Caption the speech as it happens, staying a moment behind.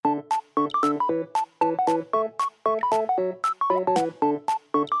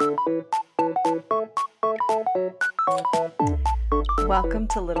Welcome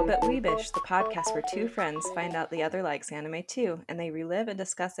to Little Bit Weebish, the podcast where two friends find out the other likes anime too, and they relive and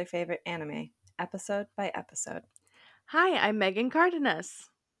discuss their favorite anime, episode by episode. Hi, I'm Megan Cardenas.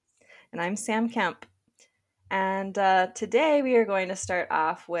 And I'm Sam Kemp. And today we are going to start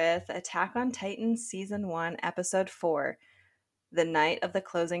off with Attack on Titan Season 1, Episode 4, The Night of the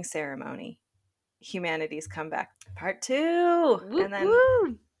Closing Ceremony. Humanity's Comeback, Part 2! Woo, and then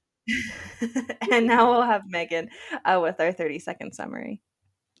woo. and now we'll have Megan with our 30-second summary.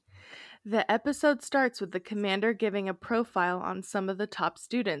 The episode starts with the commander giving a profile on some of the top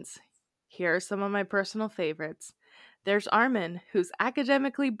students. Here are some of my personal favorites. There's Armin, who's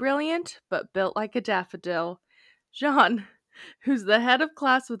academically brilliant, but built like a daffodil. Jean, who's the head of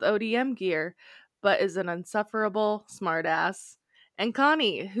class with ODM gear, but is an insufferable smartass. And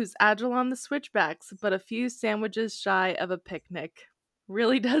Connie, who's agile on the switchbacks, but a few sandwiches shy of a picnic.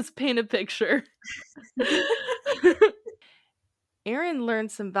 Really does paint a picture. Aaron learned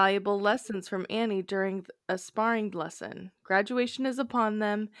some valuable lessons from Annie during a sparring lesson. Graduation is upon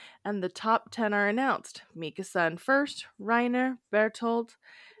them, and the top 10 are announced. Mikasa in first, Reiner, Bertolt,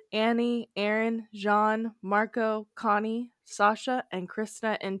 Annie, Aaron, Jean, Marco, Connie, Sasha, and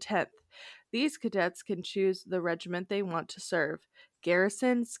Krishna in 10th. These cadets can choose the regiment they want to serve.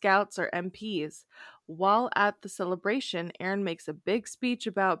 Garrison, Scouts, or MPs. While at the celebration, Aaron makes a big speech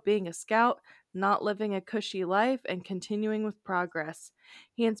about being a scout, not living a cushy life, and continuing with progress.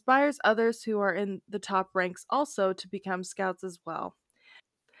 He inspires others who are in the top ranks also to become scouts as well.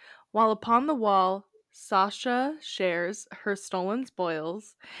 While upon the wall, Sasha shares her stolen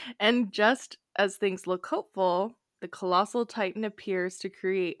spoils, and just as things look hopeful, the colossal titan appears to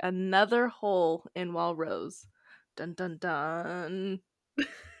create another hole in Walrose. Dun dun dun.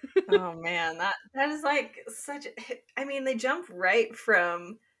 Oh man, that is like such. I mean, they jump right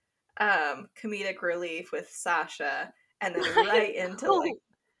from comedic relief with Sasha, and then right into like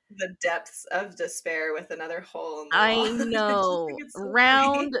the depths of despair with another hole in the wall. I know. Think it's so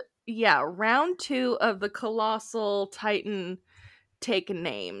funny. round 2 of the colossal titan taking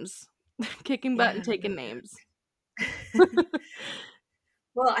names. Kicking butt and taking names.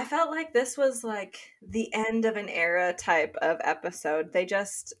 Well, I felt like this was like the end of an era type of episode. They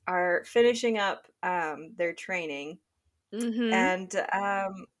just are finishing up their training. Mm-hmm. And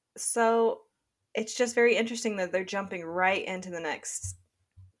so it's just very interesting that they're jumping right into the next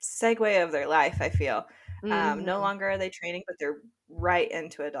segue of their life, I feel. Mm-hmm. No longer are they training, but they're right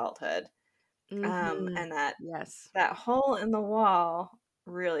into adulthood. Mm-hmm. And that Yes. hole in the wall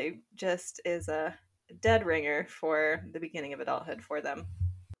really just is a dead ringer for the beginning of adulthood for them.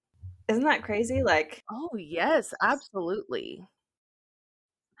 Isn't that crazy? Like, Oh, yes, absolutely.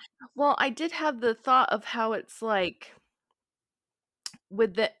 Well, I did have the thought of how it's like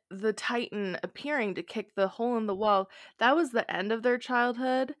with the Titan appearing to kick the hole in the wall, that was the end of their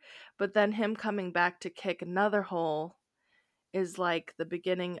childhood, but then him coming back to kick another hole is like the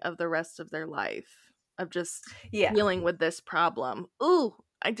beginning of the rest of their life of just yeah. dealing with this problem. Ooh,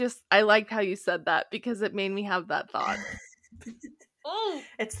 I liked how you said that because it made me have that thought. Ooh.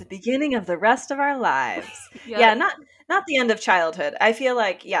 It's the beginning of the rest of our lives. Yep. Yeah, not the end of childhood. I feel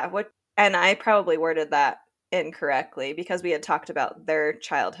like, and I probably worded that incorrectly because we had talked about their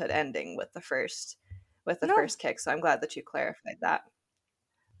childhood ending with the first kick, so I'm glad that you clarified that.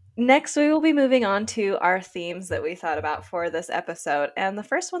 Next, we will be moving on to our themes that we thought about for this episode. And the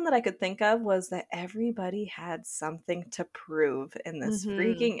first one that I could think of was that everybody had something to prove in this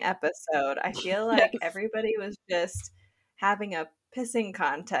freaking episode. I feel like everybody was just having a pissing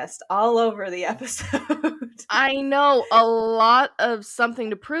contest all over the episode. I know, a lot of something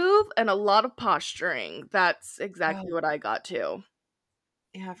to prove and a lot of posturing. That's exactly what I got too.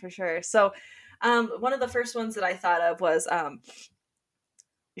 Yeah, for sure. So, one of the first ones that I thought of was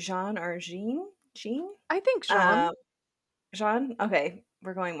Jean or Jean? Jean? I think Jean. Jean? Okay,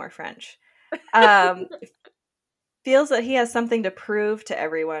 we're going more French. Feels that he has something to prove to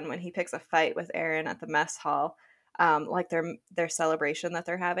everyone when he picks a fight with Aaron at the mess hall, like their celebration that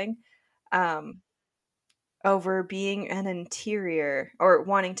they're having, over being an interior or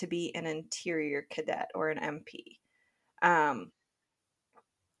wanting to be an interior cadet or an MP.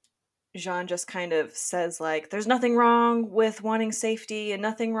 Jean just kind of says like, "There's nothing wrong with wanting safety and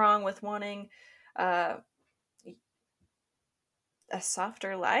nothing wrong with wanting a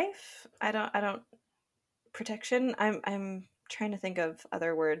softer life." I don't protection. I'm trying to think of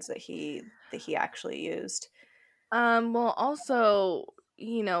other words that he actually used. Well, also,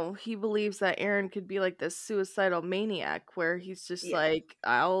 he believes that Aaron could be like this suicidal maniac where he's just like,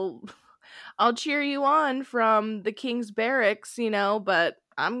 I'll cheer you on from the king's barracks, but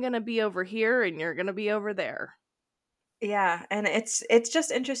I'm going to be over here and you're going to be over there. Yeah, and it's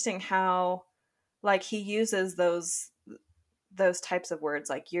just interesting how like he uses those types of words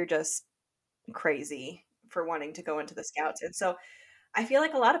like you're just crazy for wanting to go into the scouts. And so I feel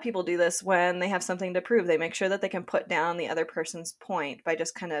like a lot of people do this when they have something to prove. They make sure that they can put down the other person's point by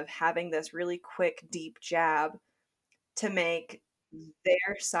just kind of having this really quick, deep jab to make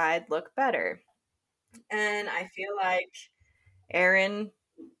their side look better. And I feel like Aaron,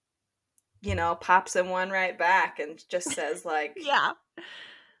 pops him one right back and just says, like, Yeah.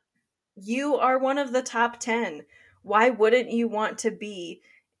 you are one of the top 10. Why wouldn't you want to be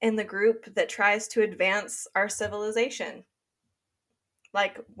in the group that tries to advance our civilization?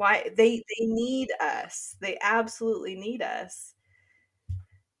 Like, why they need us. They absolutely need us.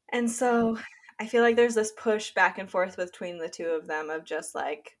 And so I feel like there's this push back and forth between the two of them of just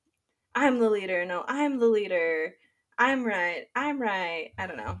like, I'm the leader. No, I'm the leader. I'm right. I'm right. I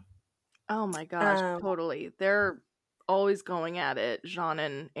don't know. Oh my gosh, Um, totally. They're always going at it, Jean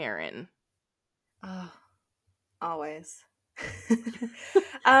and Aaron. oh, always.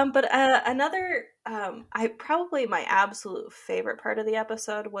 But another, I probably my absolute favorite part of the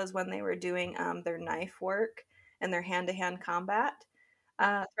episode was when they were doing their knife work and their hand to hand combat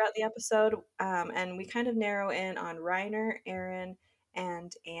throughout the episode. And we kind of narrow in on Reiner, Aaron,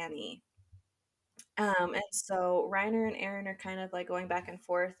 and Annie. And so Reiner and Aaron are kind of like going back and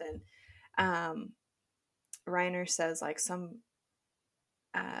forth, and um, Reiner says like somebody's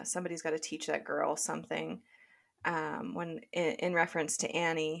got to teach that girl something when in reference to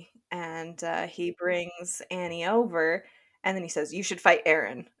Annie, and he brings Annie over, and then he says, "You should fight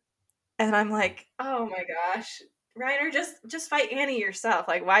Aaron." And I'm like, "Oh my gosh, Reiner, just fight Annie yourself.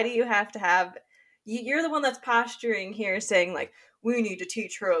 Like, why do you have to have? You're the one that's posturing here, saying like we need to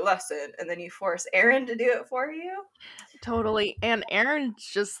teach her a lesson, and then you force Aaron to do it for you." Totally. And Aaron's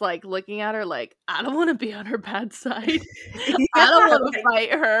just like looking at her like, I don't want to be on her bad side. I don't Yeah, want to like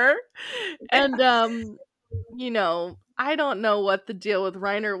fight her. yeah. And I don't know what the deal with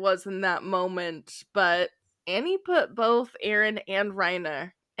Reiner was in that moment, but Annie put both Aaron and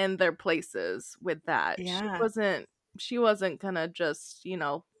Reiner in their places with that. She Yeah. wasn't she wasn't gonna just,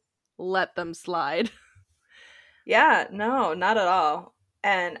 let them slide. Yeah, no, not at all.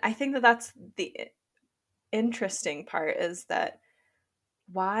 And I think that that's the interesting part is that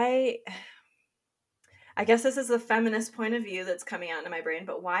why I guess this is the feminist point of view that's coming out into my brain,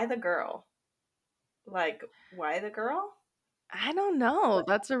 but why the girl? Like, why the girl? I don't know.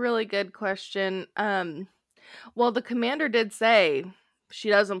 That's a really good question. Well, the commander did say she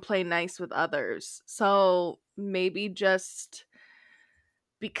doesn't play nice with others. So maybe just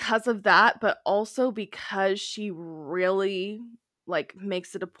because of that, but also because she really like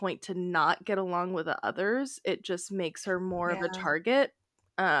makes it a point to not get along with the others, it just makes her more of a Yeah. target.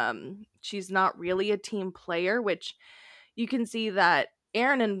 She's not really a team player, which you can see that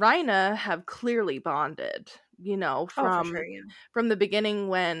Aaron and Rhina have clearly bonded, Oh, for sure, from yeah. the beginning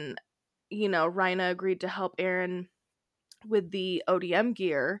when Rhina agreed to help Aaron with the ODM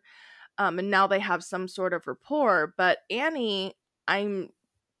gear. And now they have some sort of rapport, but Annie, I'm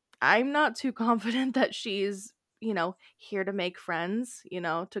not too confident that she's, here to make friends,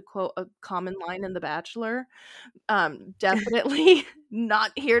 to quote a common line in The Bachelor. Definitely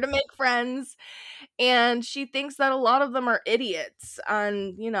not here to make friends. And she thinks that a lot of them are idiots.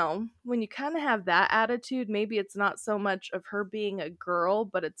 And, when you kind of have that attitude, maybe it's not so much of her being a girl,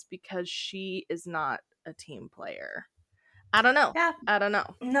 but it's because she is not a team player. I don't know. Yeah. I don't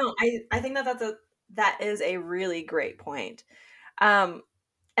know. No, I think that that is a really great point. Um,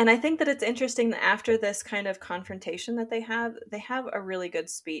 and I think that it's interesting that after this kind of confrontation that they have a really good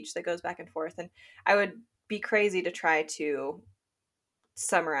speech that goes back and forth. And I would be crazy to try to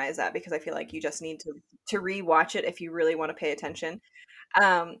summarize that because I feel like you just need to rewatch it if you really want to pay attention.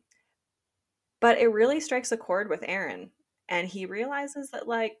 Um, but it really strikes a chord with Aaron, and he realizes that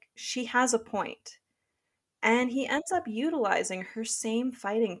like she has a point, and he ends up utilizing her same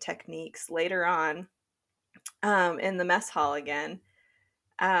fighting techniques later on in the mess hall again.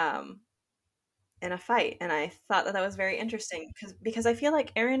 Um, in a fight, and I thought that that was very interesting because I feel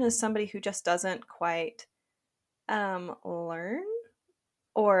like Aaron is somebody who just doesn't quite learn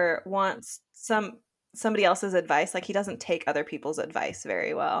or wants somebody else's advice. Like he doesn't take other people's advice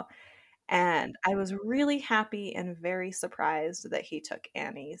very well. And I was really happy and very surprised that he took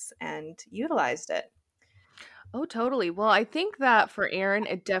Annie's and utilized it. Oh, totally. Well, I think that for Aaron,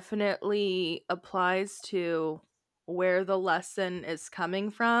 it definitely applies to where the lesson is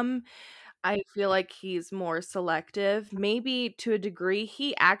coming from. I feel like he's more selective. Maybe to a degree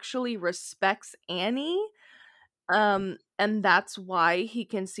he actually respects Annie. And that's why he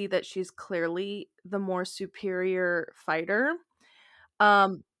can see that she's clearly the more superior fighter.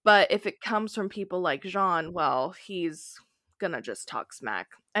 But if it comes from people like Jean, well, he's gonna just talk smack.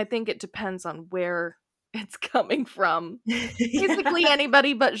 I think it depends on where it's coming from. Basically Yeah.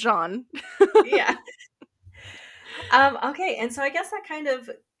 anybody but Jean. Yeah. Okay, and so I guess that kind of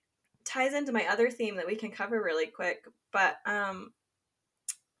ties into my other theme that we can cover really quick. But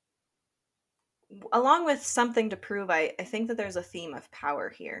along with something to prove, I think that there's a theme of power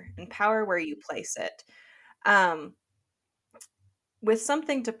here, and power where you place it. Um, with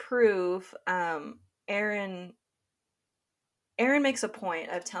something to prove, Aaron Aaron makes a point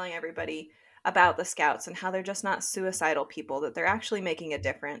of telling everybody about the scouts and how they're just not suicidal people, that they're actually making a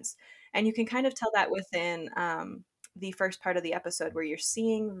difference. And you can kind of tell that within the first part of the episode where you're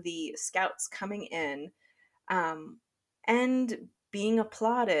seeing the scouts coming in um, and being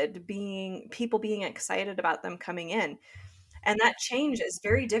applauded, being people being excited about them coming in. And that change is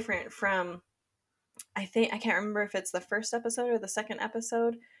very different from, I think, I can't remember if it's the first episode or the second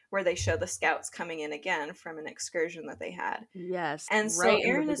episode where they show the scouts coming in again from an excursion that they had. Yes, And so right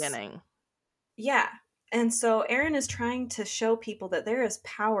in the Aaron is, beginning. yeah. And so Aaron is trying to show people that there is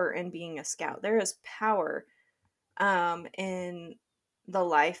power in being a scout. There is power in the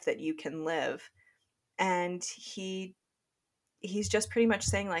life that you can live. And he's just pretty much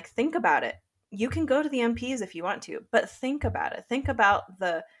saying, like, think about it. You can go to the MPs if you want to, but think about it. Think about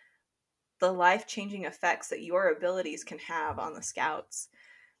the life-changing effects that your abilities can have on the scouts.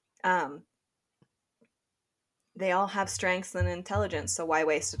 Um, they all have strengths and intelligence, so why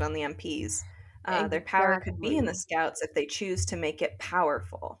waste it on the MPs? Their power could be in the Exactly. scouts if they choose to make it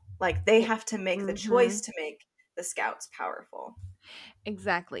powerful. Like, they have to make the choice Mhm. to make the scouts powerful.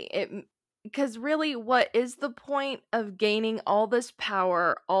 Exactly. Because really, what is the point of gaining all this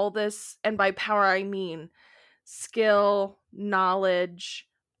power, all this, and by power I mean skill, knowledge,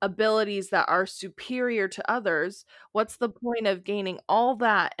 abilities that are superior to others? What's the point of gaining all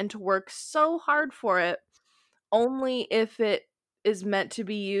that and to work so hard for it only if it is meant to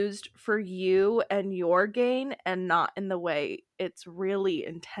be used for you and your gain and not in the way it's really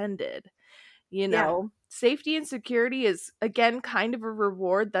intended? Yeah, Safety and security is again kind of a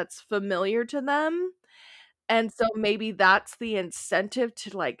reward that's familiar to them. And so maybe that's the incentive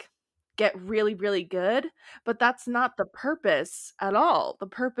to like get really, really good, but that's not the purpose at all. The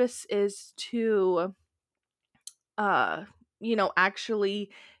purpose is to uh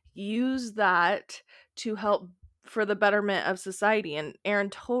actually use that to help for the betterment of society, and Aaron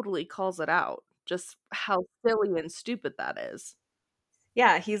totally calls it out just how silly and stupid that is.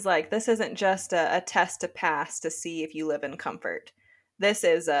 yeah. He's like, this isn't just a test to pass to see if you live in comfort. This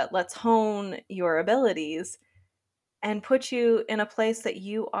is a let's hone your abilities and put you in a place that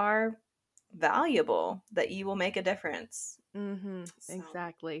you are valuable, that you will make a difference. Mhm, So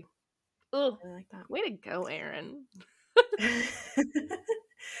exactly. Ugh, I really like that. way to go, Aaron.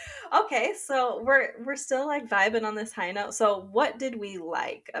 Okay, so we're still like vibing on this high note. So what did we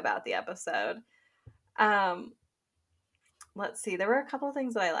like about the episode? Um, let's see. There were a couple of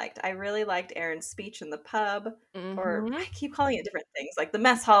things that I liked. I really liked Aaron's speech in the pub, or I Mhm. keep calling it different things, like the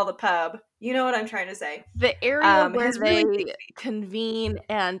mess hall, the pub. You know what I'm trying to say. The area where His really big they speech. convene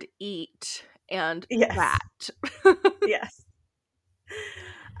and eat and Yes, chat. yes.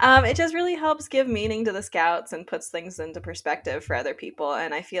 It just really helps give meaning to the scouts and puts things into perspective for other people.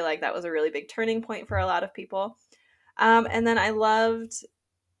 And I feel like that was a really big turning point for a lot of people. And then I loved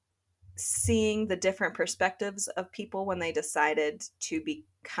seeing the different perspectives of people when they decided to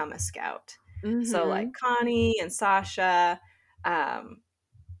become a scout. So, like Mhm. Connie and Sasha, um,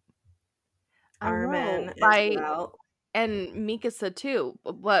 I Armin know. as By well. And Mikasa too,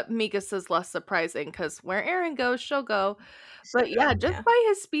 but Mikasa's less surprising because where Aaron goes, she'll go. She'll But yeah, go. just Yeah. by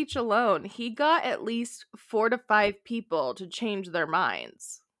his speech alone, he got at least 4 to 5 people to change their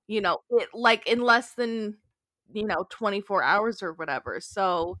minds. Like in less than 24 hours or whatever.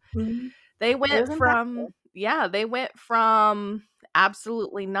 So Mm-hmm. they It went was impactful. from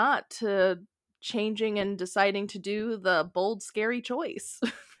absolutely not to changing and deciding to do the bold, scary choice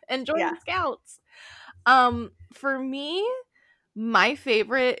and join Yeah. the scouts. For me, my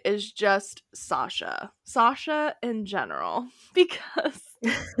favorite is just Sasha. Sasha in general. Because,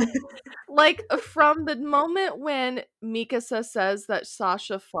 like, from the moment when Mikasa says that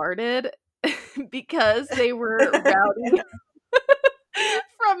Sasha farted because they were rowdy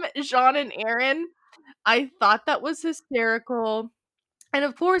from Jean and Aaron, I thought that was hysterical. And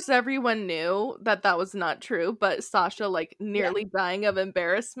of course, everyone knew that that was not true, but Sasha, like, Yeah. nearly dying of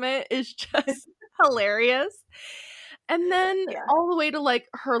embarrassment is just hilarious. And then Yeah. all the way to, like,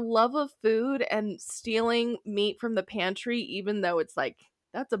 her love of food and stealing meat from the pantry, even though it's like,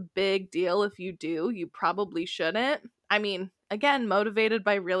 that's a big deal if you do. You probably shouldn't. I mean, again, motivated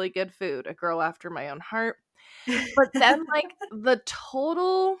by really good food, a girl after my own heart. But then, like, the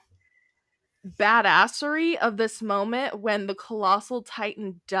total badassery of this moment when the colossal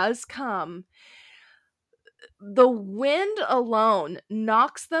titan does come, the wind alone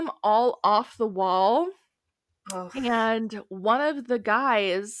knocks them all off the wall, Oh, and one of the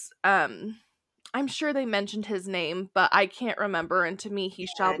guys, I'm sure they mentioned his name, but I can't remember, and to me he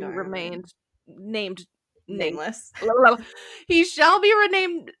shall I be don't remember. remained named Nameless. he shall be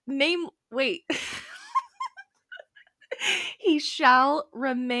renamed name wait he shall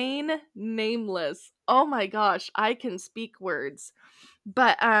remain nameless. Oh my gosh, I can speak words.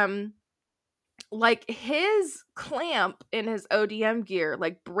 But like his clamp in his ODM gear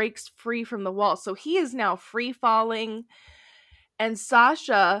like breaks free from the wall. So he is now free falling, and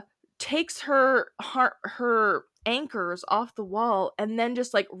Sasha takes her anchors off the wall and then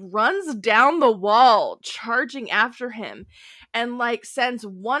just like runs down the wall charging after him, and like sends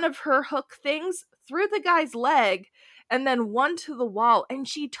one of her hook things through the guy's leg and then one to the wall, and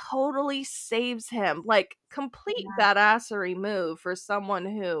she totally saves him. Like, complete Yeah. badassery move for someone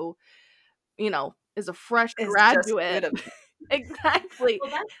who, is a fresh Is just graduate. good of Exactly.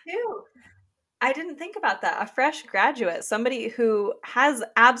 well, that too. I didn't think about that. A fresh graduate, somebody who has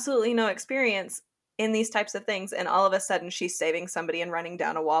absolutely no experience in these types of things, and all of a sudden she's saving somebody and running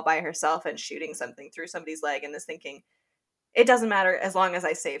down a wall by herself and shooting something through somebody's leg and is thinking, it doesn't matter as long as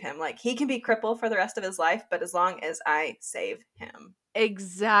I save him. Like, he can be crippled for the rest of his life, but as long as I save him.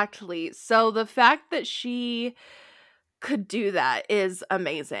 Exactly. So the fact that she could do that is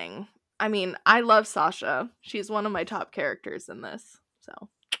amazing. I mean, I love Sasha. She's one of my top characters in this. So,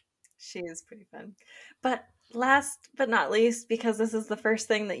 She is pretty fun. But last but not least, because this is the first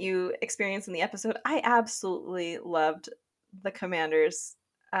thing that you experience in the episode, I absolutely loved the commander's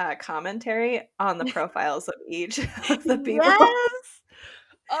commentary on the profiles of each of the people. yes.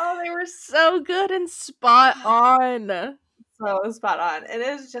 Oh, they were so good and spot on. So spot on. And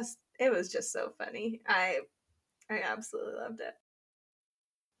it was just so funny. I absolutely loved it.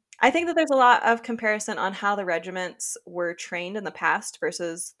 I think that there's a lot of comparison on how the regiments were trained in the past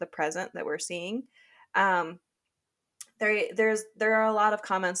versus the present that we're seeing. Um, there are a lot of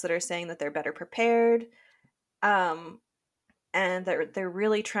comments that are saying that they're better prepared, um, and they're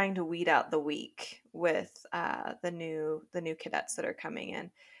really trying to weed out the weak with the new cadets that are coming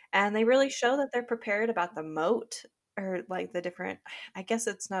in, and they really show that they're prepared about the moat, or like the different. I guess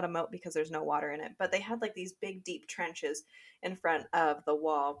it's not a moat because there's no water in it, but they had like these big deep trenches in front of the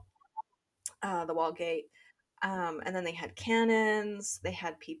wall gate, and then they had cannons. They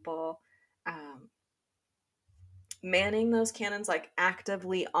had people. Um, Manning those cannons, like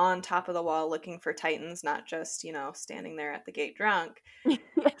actively on top of the wall looking for titans, not just standing there at the gate drunk.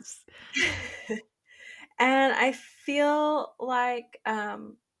 yes. And I feel like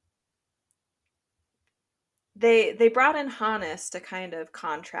they brought in Hannes to kind of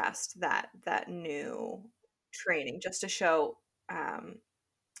contrast that new training, just to show um,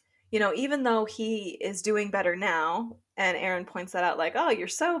 even though he is doing better now, and Aaron points that out, like, oh, you're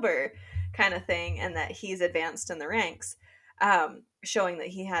sober, kind of thing, and that he's advanced in the ranks, showing that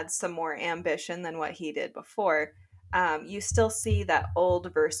he had some more ambition than what he did before. You still see that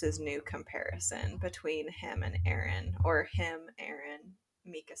old versus new comparison between him and Aaron, or him, Aaron,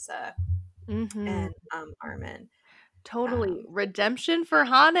 Mikasa, Mhm. and Armin. Totally. Um, Redemption for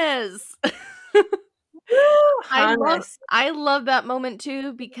Hannes. Woo, I love Hannes. I love that moment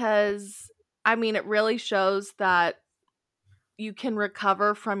too, because I mean it really shows that you can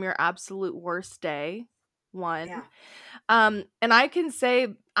recover from your absolute worst day. One. Yeah, And I can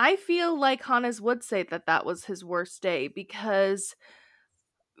say I feel like Hannes would say that that was his worst day, because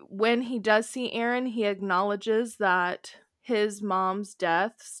when he does see Aaron, he acknowledges that his mom's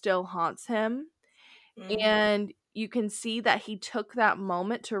death still haunts him, mm-hmm. and you can see that he took that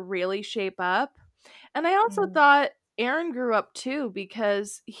moment to really shape up. And I also Mm-hmm. thought Aaron grew up too,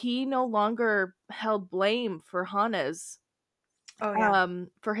 because he no longer held blame for Hannes, Oh yeah,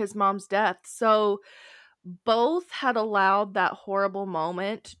 for his mom's death. So both had allowed that horrible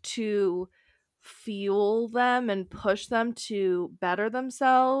moment to fuel them and push them to better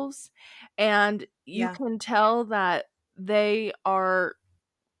themselves. And you yeah. can tell that they are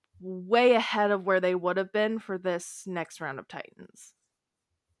way ahead of where they would have been for this next round of Titans.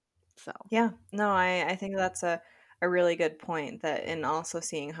 So, Yeah, no, I think that's a really good point that in also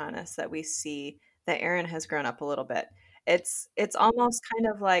seeing Hannes that we see that Aaron has grown up a little bit. It's almost kind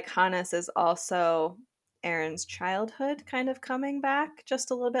of like Hannes is also Aaron's childhood kind of coming back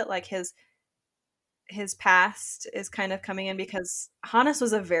just a little bit, like his past is kind of coming in because Hannes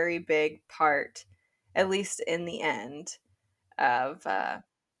was a very big part, at least in the end, of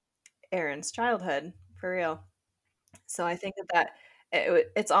Aaron's childhood, for real. So I think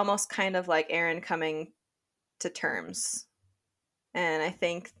it's almost kind of like Aaron coming to terms. And I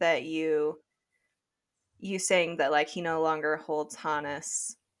think that you saying that like he no longer holds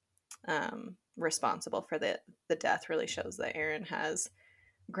Hannes responsible for the death really shows that Aaron has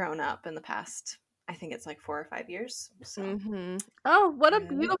grown up in the past. I think it's like 4 or 5 years. So Oh, what a yeah.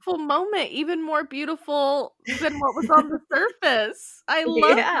 beautiful moment! Even more beautiful than what was on the surface. I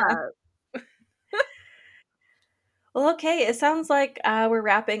love Yeah. that. Well, okay. It sounds like we're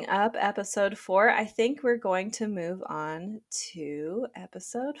wrapping up episode 4. I think we're going to move on to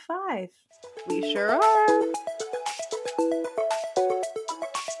episode 5. We sure are.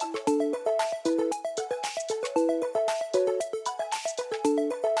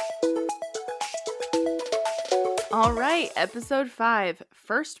 All right, episode 5,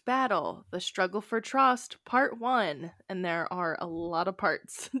 First Battle, The Struggle for Trust, part 1. And there are a lot of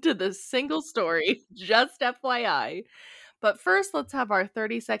parts to this single story, just FYI. But first, let's have our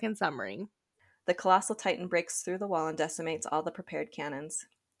 30-second summary. The colossal titan breaks through the wall and decimates all the prepared cannons.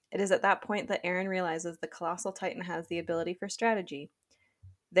 It is at that point that Aaron realizes the colossal titan has the ability for strategy.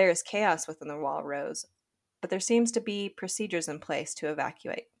 There is chaos within the wall rows, but there seems to be procedures in place to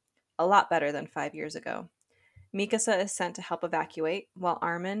evacuate. A lot better than 5 years ago. Mikasa is sent to help evacuate, while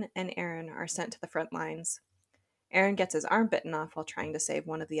Armin and Aaron are sent to the front lines. Aaron gets his arm bitten off while trying to save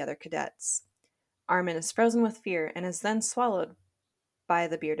one of the other cadets. Armin is frozen with fear and is then swallowed by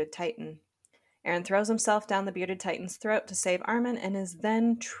the bearded titan. Aaron throws himself down the bearded titan's throat to save Armin and is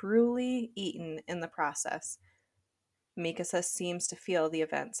then truly eaten in the process. Mikasa seems to feel the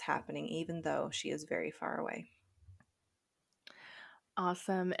events happening even though she is very far away.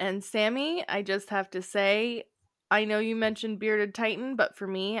 Awesome. And Sammy, I just have to say, I know you mentioned Bearded Titan, but for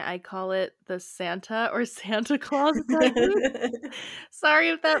me, I call it the Santa or Santa Claus Titan.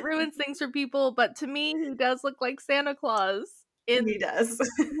 Sorry if that ruins things for people, but to me, he does look like Santa Claus. He does.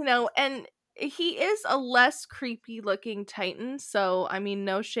 And he is a less creepy looking Titan, so I mean,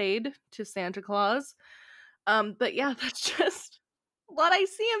 no shade to Santa Claus. But yeah, that's just what I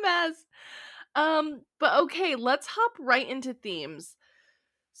see him as. But okay, let's hop right into themes.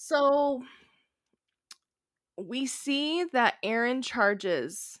 So we see that Aaron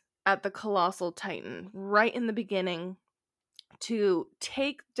charges at the Colossal Titan right in the beginning to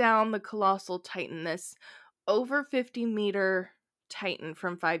take down the Colossal Titan, this over 50-meter Titan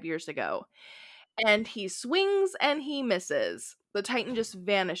from 5 years ago. And he swings and he misses. The Titan just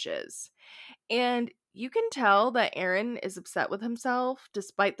vanishes. And you can tell that Aaron is upset with himself,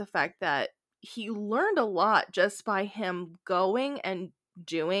 despite the fact that he learned a lot just by him going and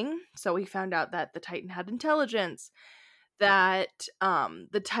doing. So he found out that the Titan had intelligence, that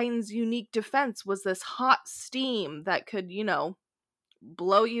the Titan's unique defense was this hot steam that could,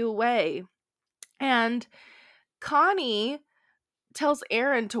 blow you away. And Connie tells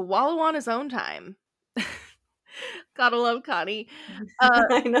Aaron to wallow on his own time. Gotta love Connie.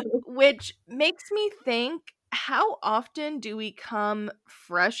 I know. Which makes me think, how often do we come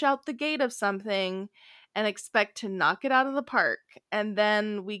fresh out the gate of something and expect to knock it out of the park, and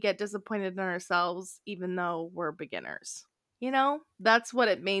then we get disappointed in ourselves even though we're beginners? That's what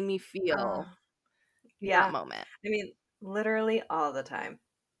it made me feel in that Yeah. moment. I mean, literally all the time.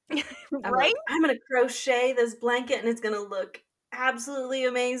 I'm Right? like, I'm going to crochet this blanket and it's going to look absolutely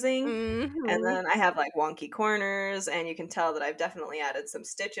amazing. And Mm-hmm. then I have like wonky corners, and you can tell that I've definitely added some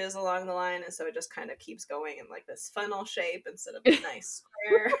stitches along the line. And so it just kind of keeps going in like this funnel shape instead of a nice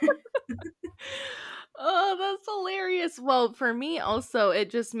square. Oh, that's hilarious. Well, for me also, it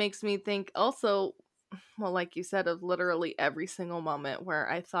just makes me think also, well, like you said, of literally every single moment where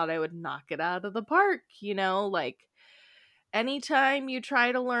I thought I would knock it out of the park, like anytime you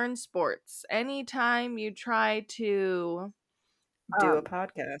try to learn sports, anytime you try to Do a um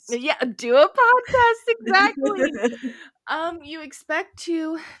podcast. yeah, do a podcast, exactly. You expect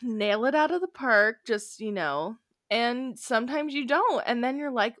to nail it out of the park, just, and sometimes you don't, and then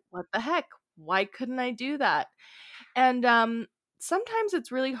you're like, what the heck? Why couldn't I do that? And sometimes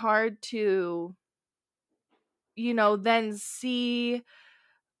it's really hard to, then see,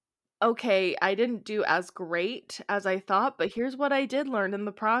 okay, I didn't do as great as I thought, but here's what I did learn in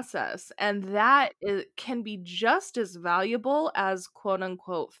the process. And that can be just as valuable as quote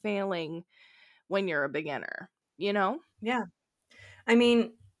unquote failing when you're a beginner. you know? Yeah. I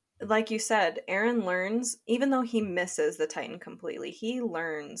mean, like you said, Aaron learns, even though he misses the Titan completely, he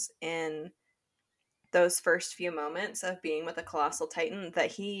learns in those first few moments of being with a colossal Titan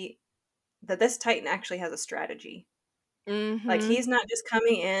that this Titan actually has a strategy. Like Mhm. he's not just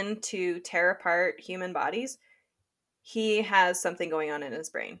coming in to tear apart human bodies. He has something going on in his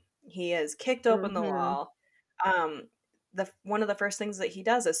brain. He has kicked open the Mhm. wall. Um, the one of the first things that he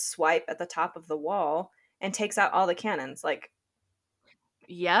does is swipe at the top of the wall and takes out all the cannons. Like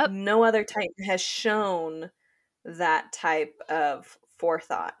Yep. no other Titan has shown that type of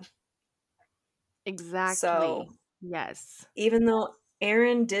forethought. So Exactly. Yes. even though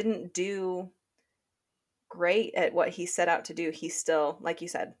Aaron didn't do great at what he set out to do, he still, like you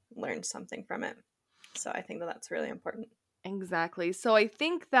said, learned something from it. So I think that that's really important. Exactly. So I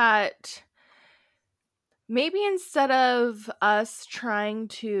think that maybe instead of us trying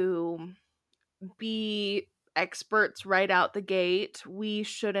to be experts right out the gate, we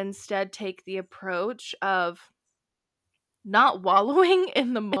should instead take the approach of not wallowing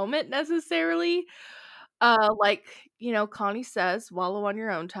in the moment necessarily. Like, Connie says, wallow on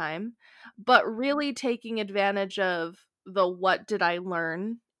your own time, but really taking advantage of the what did I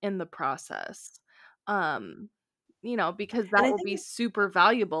learn in the process. Um, because And that I will think, be super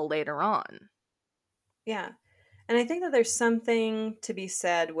valuable later on. yeah. And I think that there's something to be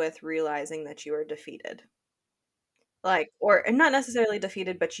said with realizing that you are defeated. Like, or and not necessarily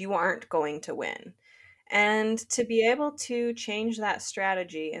defeated, but you aren't going to win. And to be able to change that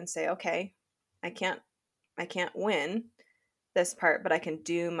strategy and say, okay, I can't I can't win this part, but I can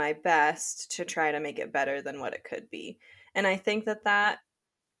do my best to try to make it better than what it could be. And I think that that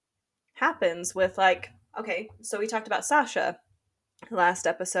happens with like, okay, so we talked about Sasha last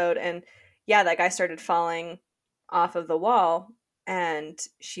episode, and yeah, that guy started falling off of the wall, and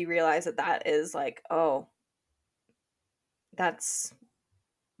she realized that that is like, oh, that's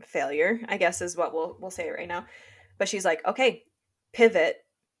failure, I guess is what we'll say right now. But she's like, okay, pivot.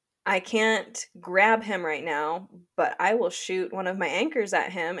 I can't grab him right now, but I will shoot one of my anchors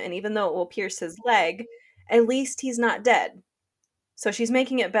at him, and even though it will pierce his leg, at least he's not dead. So she's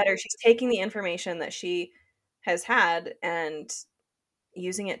making it better. She's taking the information that she has had and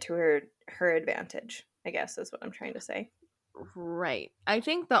using it to her advantage, I guess is what I'm trying to say. Right. I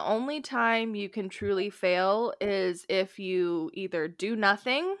think the only time you can truly fail is if you either do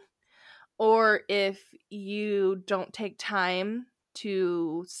nothing or if you don't take time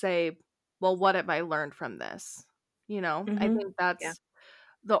to say, well, what have I learned from this? I Mhm. think Yeah. that's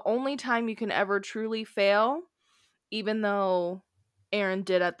the only time you can ever truly fail, even though Aaron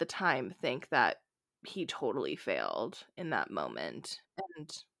did at the time think that he totally failed in that moment.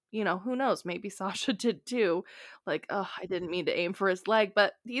 And, who knows? Maybe Sasha did too. Like, oh, I didn't mean to aim for his leg,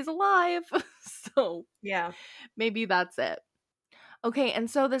 but he's alive. So Yeah. maybe that's it. Okay, and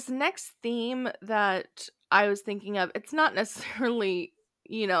so this next theme that I was thinking of, it's not necessarily,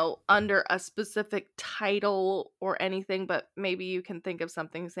 under a specific title or anything, but maybe you can think of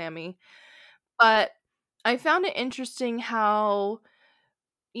something, Sammy. But I found it interesting how,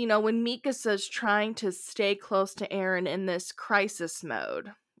 when Mikasa's trying to stay close to Aaron in this crisis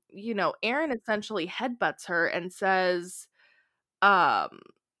mode, Aaron essentially headbutts her and says, um,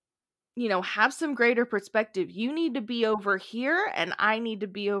 have some greater perspective. You need to be over here and I need to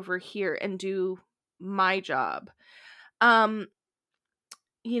be over here and do my job. Um,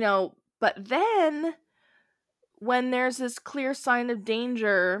 but then when there's this clear sign of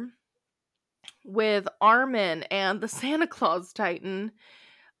danger with Armin and the Santa Claus Titan,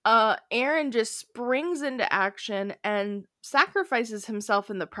 Aaron just springs into action and sacrifices himself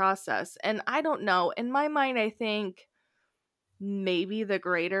in the process. And I don't know, in my mind, I think maybe the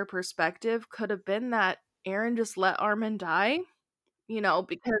greater perspective could have been that Aaron just let Armin die,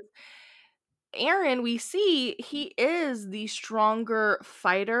 because Aaron, we see he is the stronger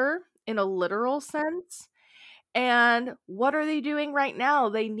fighter in a literal sense. And what are they doing right now?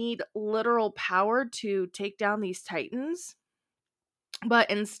 They need literal power to take down these titans. But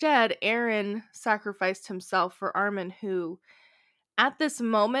instead, Aaron sacrificed himself for Armin, who at this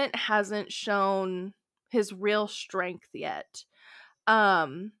moment hasn't shown his real strength yet.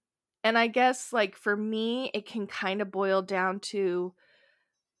 Um, and I guess, like, for me, it can kind of boil down to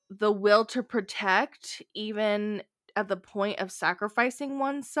the will to protect, even at the point of sacrificing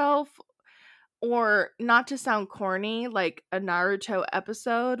oneself, or not to sound corny, like a Naruto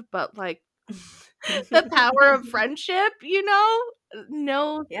episode, but like the power of friendship,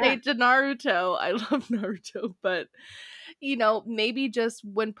 No Yeah. shade to Naruto. I love Naruto, but maybe just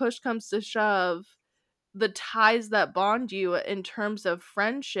when push comes to shove, the ties that bond you in terms of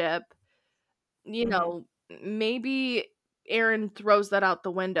friendship, Mhm. maybe Aaron throws that out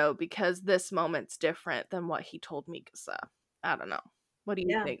the window because this moment's different than what he told Mikasa. I don't know. What do you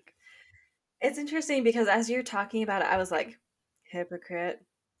Yeah. think? It's interesting because as you're talking about it, I was like, hypocrite,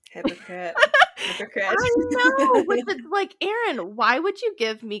 hypocrite, hypocrite. I know, which it's like, Aaron, why would you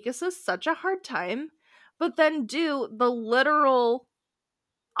give Mikasa such a hard time, but then do the literal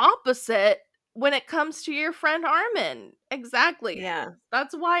opposite when it comes to your friend Armin? Exactly. Yeah.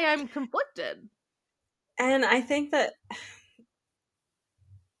 That's why I'm conflicted. And I think that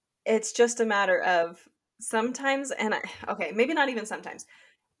it's just a matter of sometimes, okay, maybe not even sometimes.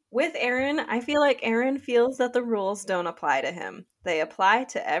 With Aaron, I feel like Aaron feels that the rules don't apply to him. They apply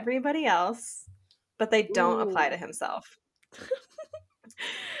to everybody else, but they don't apply Ooh, to himself.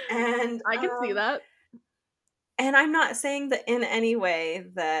 And I can see that. and I'm not saying that in any way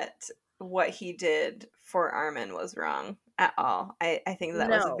that what he did for Armin was wrong at all. I think that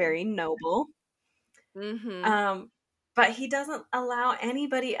was No. very noble. Mhm. Um, but he doesn't allow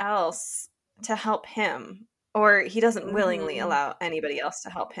anybody else to help him, or he doesn't willingly Mhm. allow anybody else to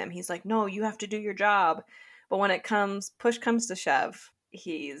help him. He's like, no, you have to do your job. But when push comes to shove,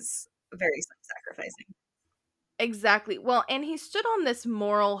 he's very self-sacrificing. Exactly. Well, and he stood on this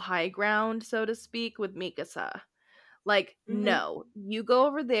moral high ground, so to speak, with Mikasa. Like, Hmm. no, you go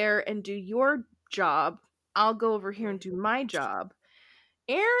over there and do your job. I'll go over here and do Hmm. my job.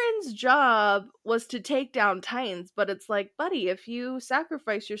 Aaron's job was to take down Titans, but it's like, buddy, if you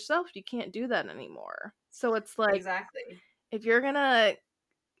sacrifice yourself, you can't do that anymore. So it's like, Exactly. if you're gonna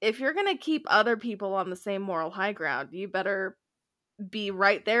if you're gonna keep other people on the same moral high ground, you better be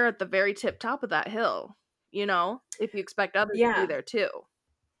right there at the very tip top of that hill, if you expect others to be Yeah. there too.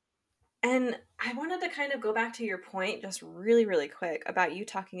 And I wanted to kind of go back to your point just really, really quick about you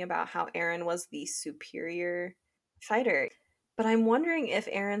talking about how Aaron was the superior fighter. But I'm wondering if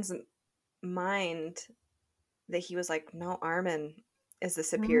Aaron's mind that he was like, no, Armin is the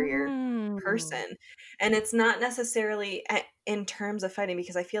superior Mm. person. And it's not necessarily in terms of fighting,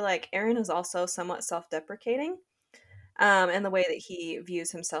 because I feel like Aaron is also somewhat self deprecating in the way that he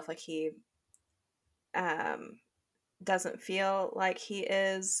views himself. Like he um, doesn't feel like he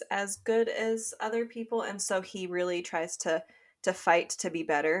is as good as other people. And so he really tries to fight to be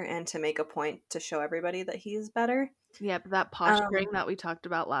better and to make a point to show everybody that he's better. Yep, that Um, posturing that we talked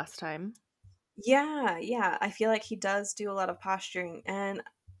about last time. yeah, yeah. I feel like he does do a lot of posturing. And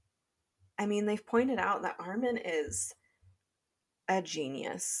I mean, they've pointed out that Armin is a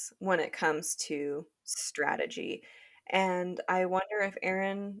genius when it comes to strategy. And I wonder if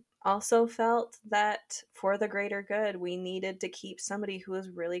Aaron also felt that for the greater good, we needed to keep somebody who was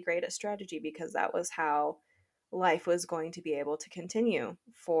really great at strategy, because that was how life was going to be able to continue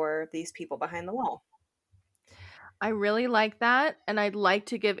for these people behind the wall. I really like that, and I'd like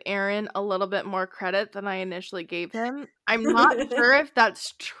to give Aaron a little bit more credit than I initially gave him. I'm not sure if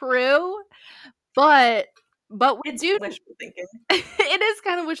that's true, but we It's do wishful thinking. it is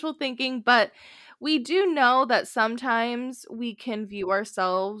kind of wishful thinking, but we do know that sometimes we can view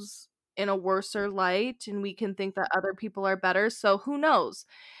ourselves in a worser light and we can think that other people are better. So who knows?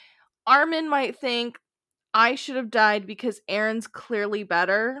 Armin might think I should have died because Aaron's clearly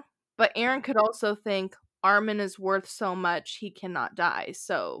better, but Aaron could also think Armin is worth so much he cannot die.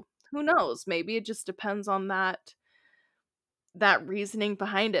 So who knows? Maybe it just depends on that reasoning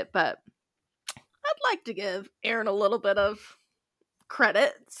behind it, but I'd like to give Aaron a little bit of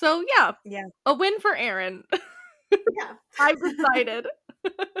credit. So yeah, Yeah. a win for Aaron. Yeah. I've decided.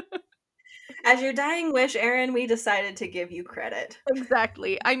 As your dying wish, Aaron, we decided to give you credit.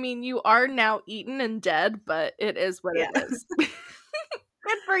 Exactly. I mean, you are now eaten and dead, but it is what Yeah. it is.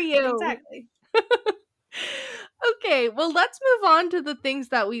 Good for you. Exactly. Okay, well, let's move on to the things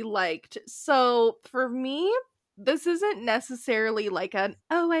that we liked. So, for me, this isn't necessarily like an,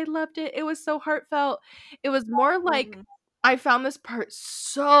 oh, I loved it. It was so heartfelt. It was more like Hmm. I found this part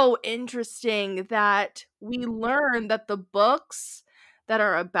so interesting that we learn that the books that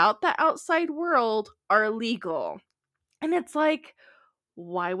are about the outside world are legal. And it's like,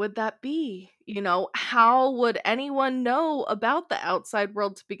 why would that be? How would anyone know about the outside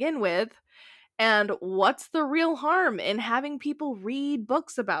world to begin with? And what's the real harm in having people read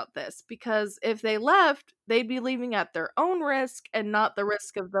books about this? Because if they left, they'd be leaving at their own risk and not the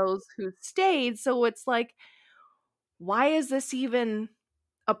risk of those who stayed. So it's like, why is this even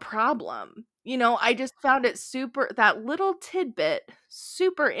a problem? I just found it that little tidbit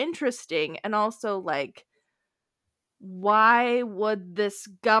super interesting, and also like, why would this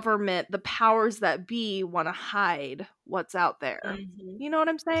government, the powers that be, want to hide what's out there? Hmm. You know what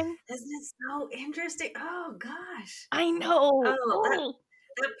I'm saying? Isn't it so interesting? Oh gosh. I know. Oh, Oh.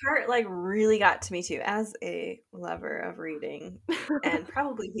 That part, like, really got to me too, as a lover of reading and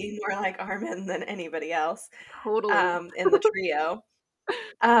probably being more like Armin than anybody else, Totally. in the trio.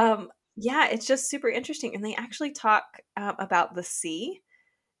 Yeah, it's just super interesting, and they actually talk, about the sea,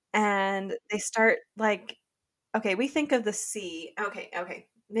 and they start, like okay, we think of the sea okay,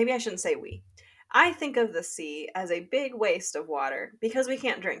 maybe I shouldn't say we. I think of the sea as a big waste of water because we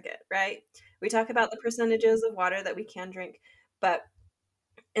can't drink it, right? We talk about the percentages of water that we can drink, but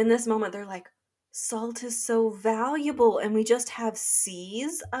in this moment they're like, salt is so valuable and we just have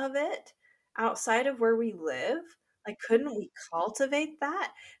seas of it outside of where we live. Like, couldn't we cultivate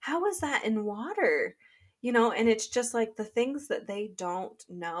that? How is that in water? And it's just like the things that they don't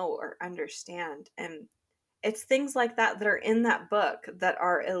know or understand. And it's things like that that are in that book that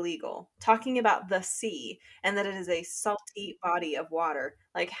are illegal. Talking about the sea and that it is a salty body of water.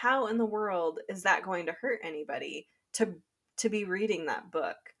 Like, how in the world is that going to hurt anybody to be reading that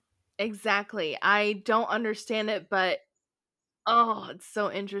book? Exactly. I don't understand it, but oh, it's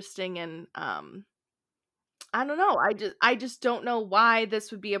so interesting and I don't know. I just don't know why this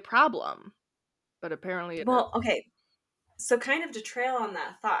would be a problem, but apparently it is. Well, okay. So kind of to trail on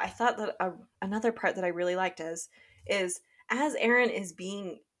that thought, I thought that another part that I really liked is as Aaron is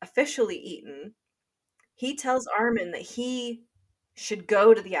being officially eaten, he tells Armin that he should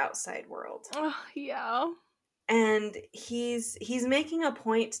go to the outside world. Oh, yeah. And he's making a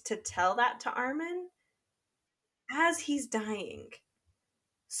point to tell that to Armin as he's dying.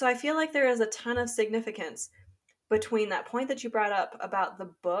 So I feel like there is a ton of significance between that point that you brought up about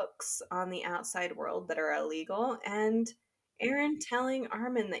the books on the outside world that are illegal and Aaron telling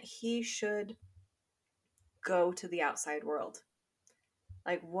Armin that he should go to the outside world.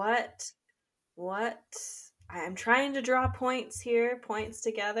 Like, what I'm trying to draw points here, points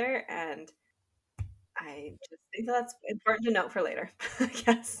together, and I just think that's important to note for later, I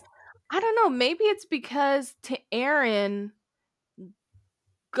guess. I don't know. Maybe it's because to Aaron,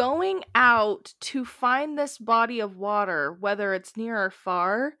 going out to find this body of water, whether it's near or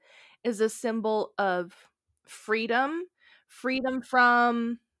far, is a symbol of freedom. Freedom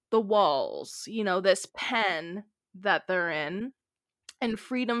from the walls, this pen that they're in, and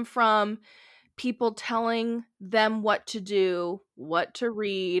freedom from people telling them what to do, what to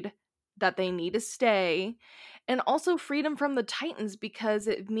read, that they need to stay, and also freedom from the Titans because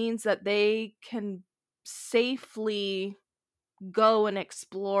it means that they can safely go and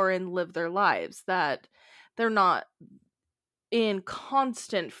explore and live their lives, that they're not in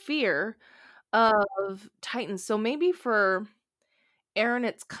constant fear of Titans. So maybe for Aaron,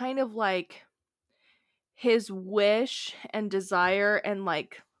 it's kind of like his wish and desire and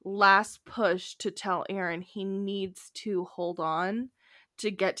like last push to tell Aaron he needs to hold on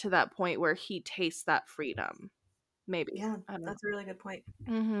to get to that point where he tastes that freedom. Maybe. Yeah, I don't know. that's a really good point.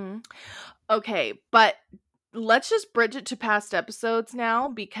 Okay, but let's just bridge it to past episodes now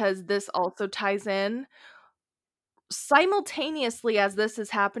because this also ties in. Simultaneously as this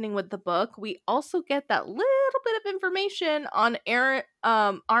is happening with the book, we also get that little bit of information on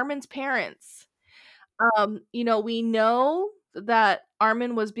Armin's parents. We know that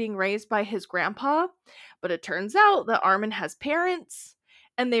Armin was being raised by his grandpa, but it turns out that Armin has parents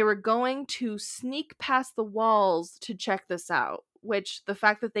and they were going to sneak past the walls to check this out, which the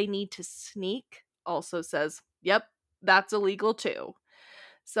fact that they need to sneak also says, yep, that's illegal too.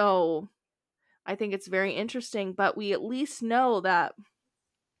 So I think it's very interesting, but we at least know that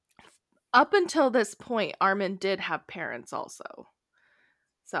up until this point, Armin did have parents also.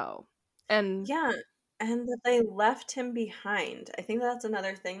 So, and Yeah, and that they left him behind. I think that's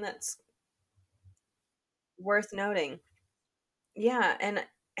another thing that's worth noting. Yeah,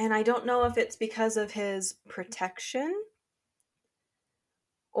 and I don't know if it's because of his protection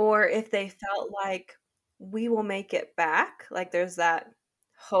or if they felt like we will make it back, like there's that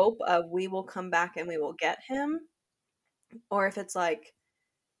hope of we will come back and we will get him, or if it's like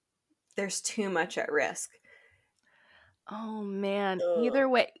there's too much at risk. oh man, Ugh. either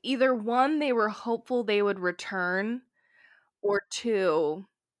way, either one, they were hopeful they would return, or two,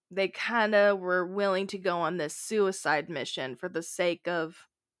 they kind of were willing to go on this suicide mission for the sake of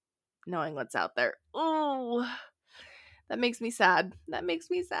knowing what's out there. Oh, that makes me sad. That makes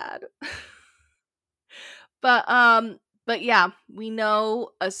me sad. But but yeah, we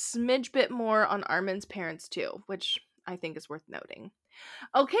know a smidge bit more on Armin's parents too, which I think is worth noting.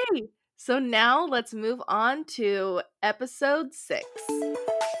 Okay, so now let's move on to episode 6.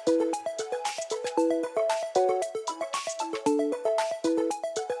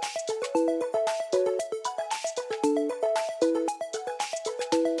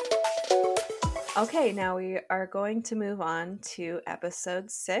 Okay, now we are going to move on to episode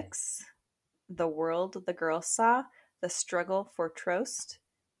 6, The World the Girl Saw, The Struggle for Trost,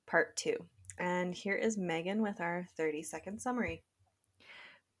 part 2. And here is Megan with our 30-second summary.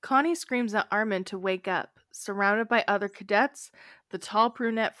 Connie screams at Armin to wake up. Surrounded by other cadets, the tall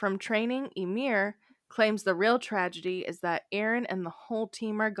brunette from training, Emir, claims the real tragedy is that Aaron and the whole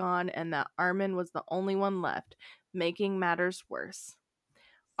team are gone and that Armin was the only one left, making matters worse.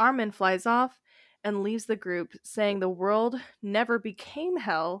 Armin flies off and leaves the group, saying the world never became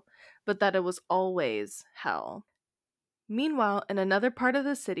hell, but that it was always hell. Meanwhile, in another part of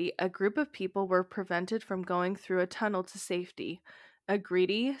the city, a group of people were prevented from going through a tunnel to safety. A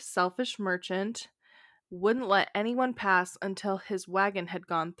greedy, selfish merchant wouldn't let anyone pass until his wagon had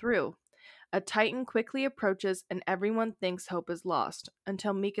gone through. A titan quickly approaches and everyone thinks hope is lost,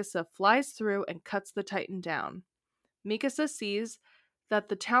 until Mikasa flies through and cuts the titan down. Mikasa sees that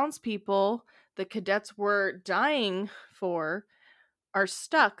the townspeople the cadets were dying for are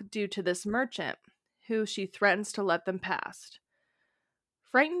stuck due to this merchant, who she threatens to let them past.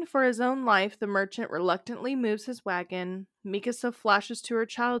 Frightened for his own life, the merchant reluctantly moves his wagon. Mikasa flashes to her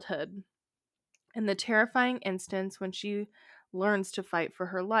childhood and the terrifying instance when she learns to fight for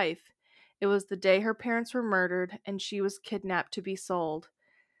her life. It was the day her parents were murdered and she was kidnapped to be sold.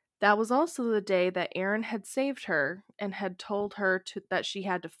 That was also the day that Aaron had saved her and had told her that she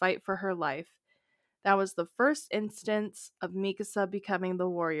had to fight for her life. That was the first instance of Mikasa becoming the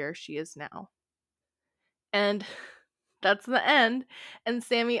warrior she is now. And that's the end. And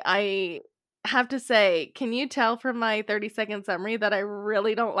Sammy, I have to say, can you tell from my 30-second summary that I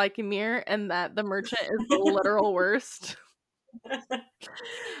really don't like Ymir and that the merchant is the literal worst?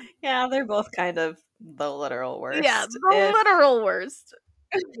 Yeah, they're both kind of the literal Yeah, worst. the literal worst.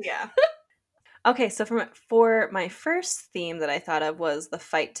 Yeah. Okay, so for my first theme that I thought of was the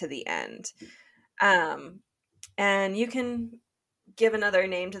fight to the end. And you can give another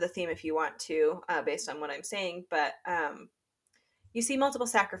name to the theme if you want to, based on what I'm saying, but you see multiple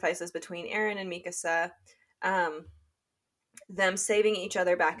sacrifices between Aaron and Mikasa, um, them saving each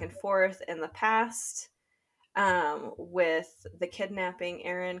other back and forth in the past, with the kidnapping,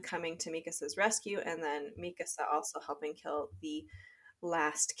 Aaron coming to Mikasa's rescue, and then Mikasa also helping kill the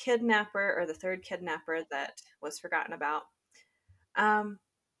last kidnapper or the third kidnapper that was forgotten about. Um,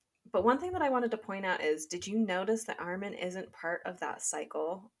 but one thing that I wanted to point out is, did you notice that Armin isn't part of that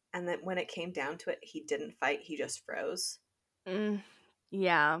cycle? And that when it came down to it, he didn't fight, he just froze? Mm,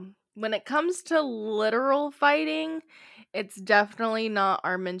 yeah. When it comes to literal fighting, it's definitely not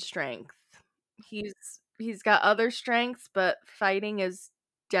Armin's strength. He's he's got other strengths, but fighting is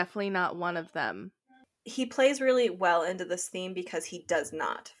definitely not one of them. He plays really well into this theme because he does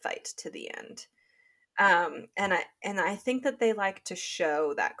not fight to the end. And I think that they like to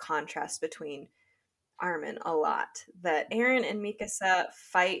show that contrast between Armin a lot. That Aaron and Mikasa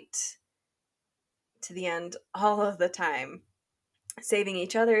fight to the end all of the time, saving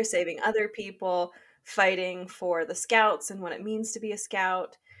each other, saving other people, fighting for the scouts and what it means to be a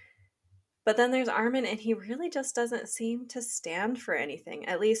scout. But then there's Armin, and he really just doesn't seem to stand for anything.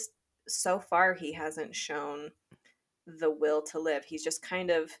 At least so far, he hasn't shown the will to live. He's just kind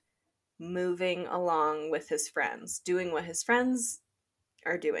of moving along with his friends, doing what his friends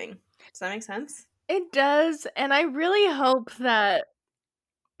are doing. Does that make sense? It does, and I really hope that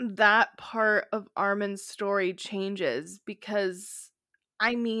that part of Armin's story changes because,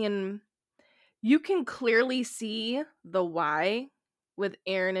 I mean, you can clearly see the why with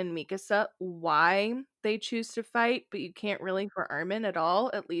Aaron and Mikasa, why they choose to fight, but you can't really for Armin at all,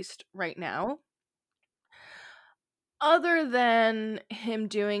 at least right now. Other than him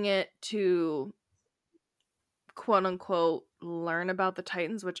doing it to quote unquote learn about the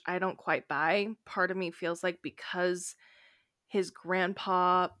Titans, which I don't quite buy. Part of me feels like because his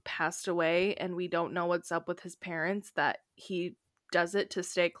grandpa passed away and we don't know what's up with his parents, that he does it to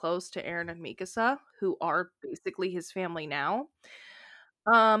stay close to Aaron and Mikasa, who are basically his family now.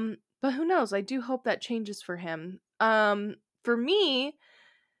 But who knows? I do hope that changes for him. For me,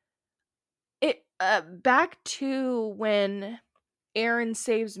 it back to when Aaron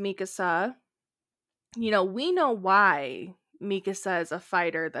saves Mikasa. We know why Mikasa is a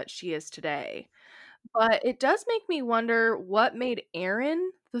fighter that she is today. But it does make me wonder what made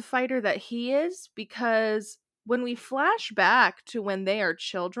Aaron the fighter that he is, because when we flash back to when they are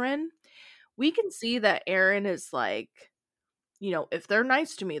children, we can see that Aaron is like, if they're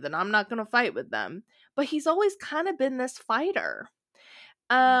nice to me, then I'm not going to fight with them. But he's always kind of been this fighter.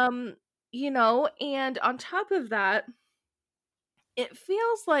 Um, and on top of that, it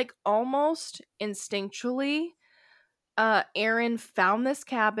feels like almost instinctually Aaron found this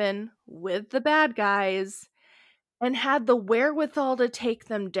cabin with the bad guys and had the wherewithal to take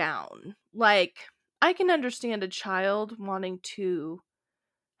them down. Like, I can understand a child wanting to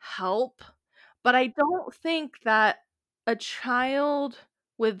help, but I don't think that a child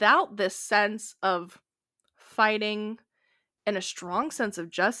without this sense of fighting and a strong sense of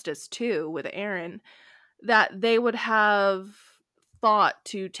justice too with Aaron, that they would have thought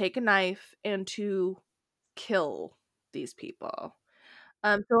to take a knife and to kill these people.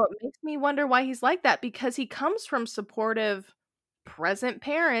 So it makes me wonder why he's like that, because he comes from supportive present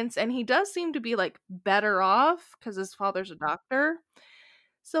parents and he does seem to be like better off because his father's a doctor.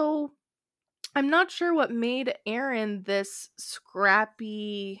 So I'm not sure what made Aaron this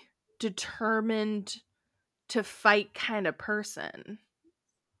scrappy, determined to fight kind of person.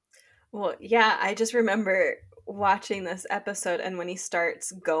 Well, yeah, I just remember watching this episode and when he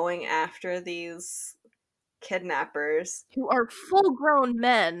starts going after these kidnappers, Who are full grown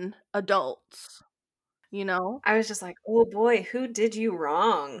men, adults, you know? I was just like, "Oh boy, who did you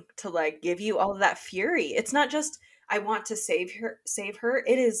wrong to like give you all of that fury?" It's not just I want to save her.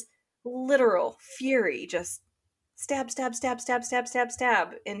 It is literal fury, just stab, stab, stab, stab, stab, stab,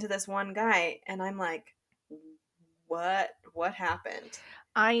 stab into this one guy, and I'm like, What happened?"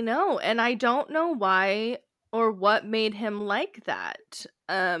 I know, and I don't know why or what made him like that.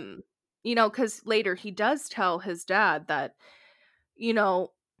 Cuz later he does tell his dad that, you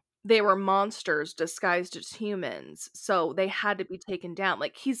know, they were monsters disguised as humans, so they had to be taken down.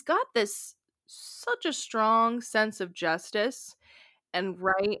 Like, he's got this such a strong sense of justice and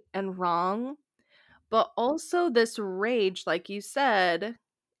right and wrong, but also this rage, like you said.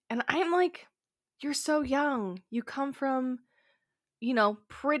 And I'm like, you're so young. You come from,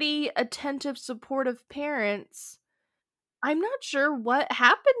 pretty attentive, supportive parents. I'm not sure what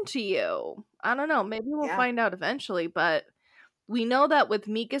happened to you. I don't know. Maybe we'll Yeah. find out eventually, but we know that with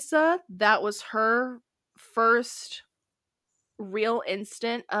Mikasa, that was her first real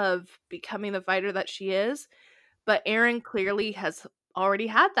instant of becoming the fighter that she is. But Aaron clearly has already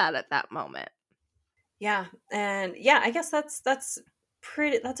had that at that moment. Yeah. And yeah, I guess that's a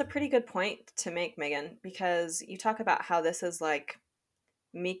pretty good point to make, Megan, because you talk about how this is like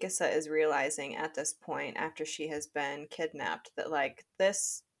Mikasa is realizing at this point after she has been kidnapped that like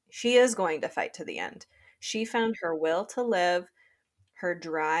this she is going to fight to the end. She found her will to live, her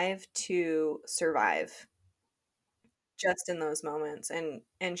drive to survive just in those moments,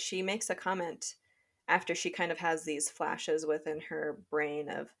 and she makes a comment after she kind of has these flashes within her brain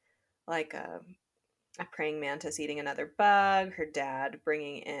of like a praying mantis eating another bug, her dad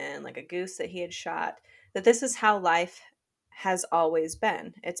bringing in like a goose that he had shot, that this is how life has always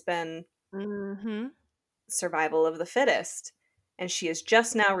been. It's been Mhm. survival of the fittest. And she is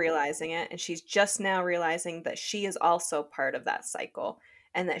just now realizing it. And she's just now realizing that she is also part of that cycle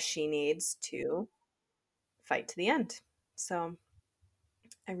and that she needs to fight to the end. So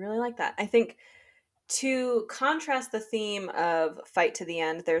I really like that. I think to contrast the theme of fight to the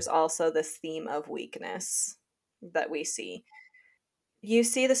end, there's also this theme of weakness that we see. You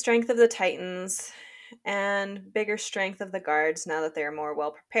see the strength of the Titans and bigger strength of the guards now that they are more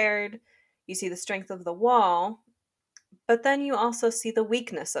well prepared. You see the strength of the wall, but then you also see the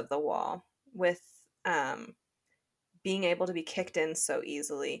weakness of the wall with being able to be kicked in so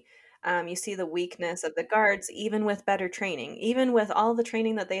easily. You see the weakness of the guards, even with better training. Even with all the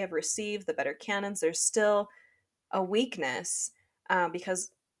training that they have received, the better cannons, there's still a weakness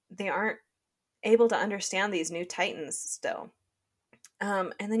because they aren't able to understand these new titans still.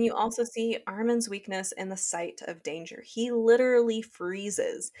 And then you also see Armin's weakness in the sight of danger. He literally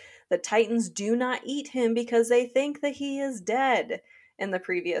freezes. The Titans do not eat him because they think that he is dead in the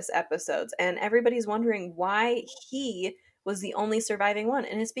previous episodes. And everybody's wondering why he was the only surviving one.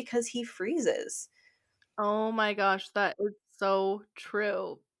 And it's because he freezes. Oh my gosh, that is so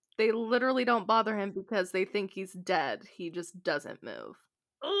true. They literally don't bother him because they think he's dead. He just doesn't move.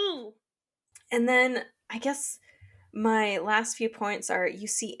 Ooh. And then I guess my last few points are you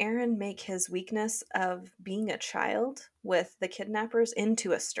see Aaron make his weakness of being a child with the kidnappers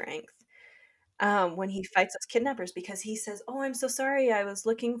into a strength. When he fights those kidnappers because he says, "Oh, I'm so sorry. I was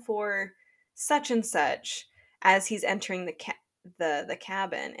looking for such and such," as he's entering the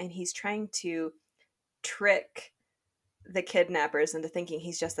cabin, and he's trying to trick the kidnappers into thinking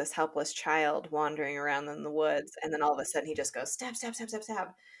he's just this helpless child wandering around in the woods, and then all of a sudden he just goes stab, stab, stab, stab, stab,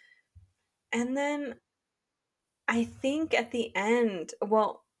 and then I think at the end,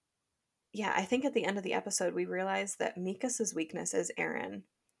 well, yeah, I think at the end of the episode we realize that Mika's weakness is Aaron.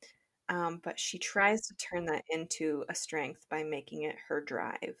 But she tries to turn that into a strength by making it her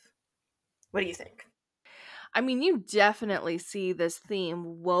drive. What do you think? I mean, you definitely see this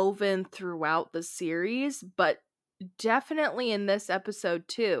theme woven throughout the series, but definitely in this episode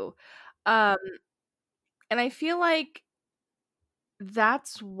too. Um, and I feel like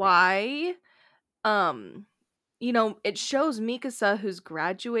that's why, um, it shows Mikasa who's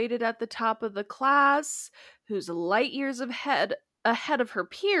graduated at the top of the class, who's light years ahead of her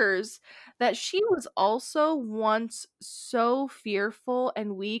peers, that she was also once so fearful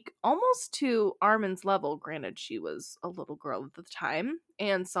and weak, almost to Armin's level. Granted, she was a little girl at the time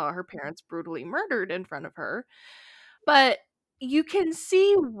and saw her parents brutally murdered in front of her. But you can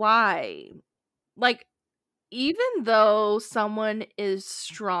see why. Like, even though someone is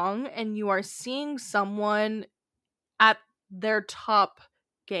strong and you are seeing someone at their top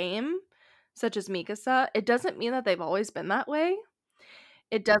game, such as Mikasa, it doesn't mean that they've always been that way.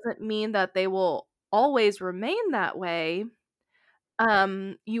 It doesn't mean that they will always remain that way.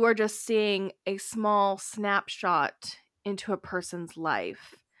 You are just seeing a small snapshot into a person's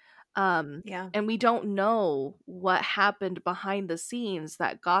life. Um, Yeah. and we don't know what happened behind the scenes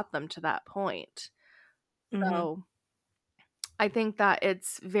that got them to that point. Mm-hmm. So I think that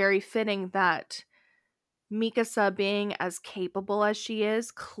it's very fitting that Mikasa being as capable as she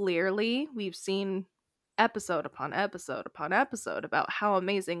is, clearly, we've seen episode upon episode upon episode about how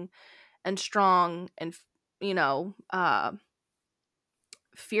amazing and strong and, you know, uh,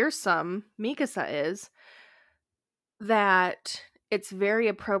 fearsome Mikasa is, that it's very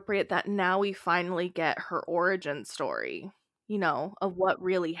appropriate that now we finally get her origin story, of what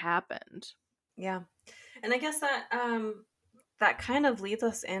really happened. Yeah. And I guess that kind of leads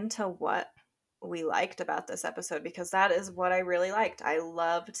us into what we liked about this episode, because that is what I really liked. I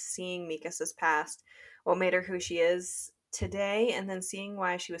loved seeing Mikasa's past, what made her who she is today, and then seeing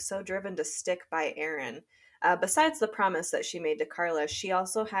why she was so driven to stick by Aaron. Besides the promise that she made to Carla, she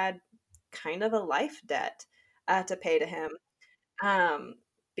also had kind of a life debt to pay to him, um,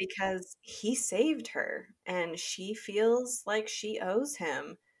 because he saved her and she feels like she owes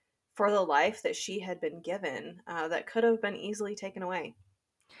him for the life that she had been given, that could have been easily taken away.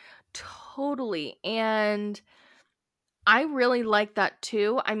 Totally. And I really like that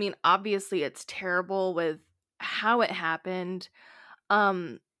too. I mean, obviously it's terrible with how it happened.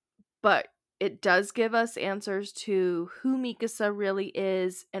 Um, but it does give us answers to who Mikasa really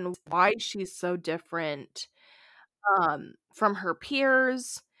is and why she's so different from her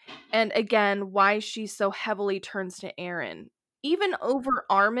peers. And again, why she so heavily turns to Aaron, even over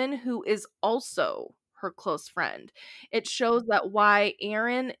Armin, who is also her close friend. It shows that why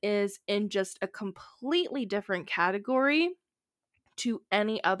Aaron is in just a completely different category to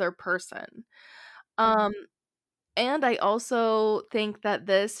any other person. Um, and I also think that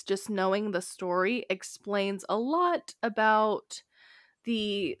this, just knowing the story, explains a lot about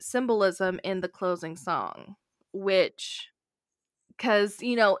the symbolism in the closing song, which, because,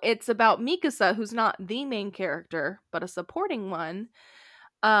 it's about Mikasa, who's not the main character, but a supporting one.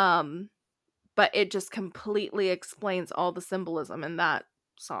 Um, but it just completely explains all the symbolism in that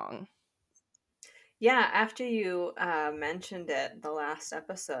song. Yeah, after you mentioned it, the last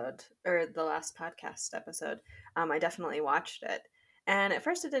episode or the last podcast episode, I definitely watched it. And at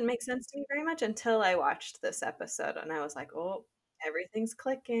first, it didn't make sense to me very much until I watched this episode, and I was like, "Oh, everything's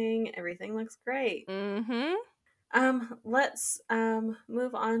clicking. Everything looks great." Mm-hmm. Let's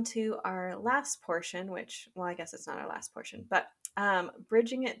move on to our last portion, which, well, I guess it's not our last portion, but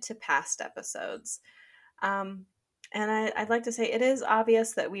bridging it to past episodes. Um, and I'd like to say it is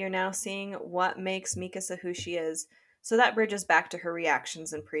obvious that we are now seeing what makes Mikasa who she is. So that bridges back to her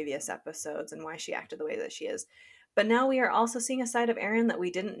reactions in previous episodes and why she acted the way that she is. But now we are also seeing a side of Aaron that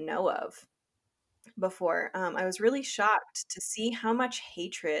we didn't know of before. I was really shocked to see how much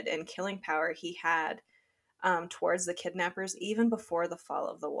hatred and killing power he had towards the kidnappers even before the fall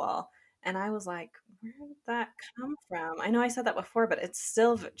of the wall. And I was like, where did that come from? I know I said that before, but it's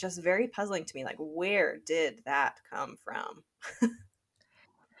still just very puzzling to me. Like, where did that come from?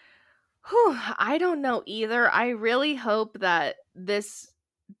 Whew, I don't know either. I really hope that this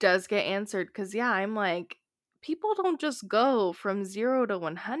does get answered because, yeah, I'm like, people don't just go from 0 to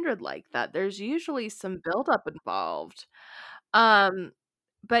 100 like that. There's usually some buildup involved. Um,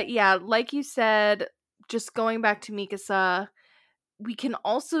 but yeah, like you said, just going back to Mikasa, we can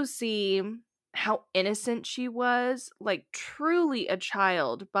also see how innocent she was, like truly a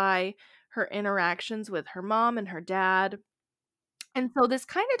child by her interactions with her mom and her dad. And so this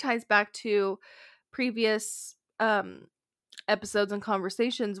kind of ties back to previous episodes and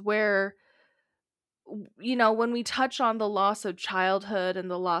conversations where when we touch on the loss of childhood and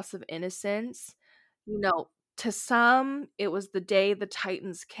the loss of innocence, to some it was the day the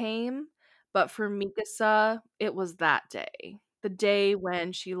Titans came, But for Mikasa, it was that day. The day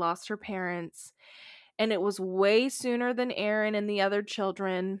when she lost her parents, and it was way sooner than Eren and the other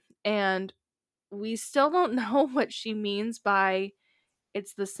children, and we still don't know what she means by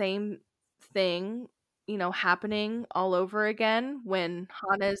it's the same thing, happening all over again when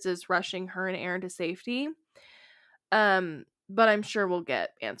Hannes is rushing her and Eren to safety. But I'm sure we'll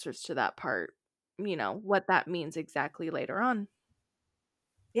get answers to that part, what that means exactly later on.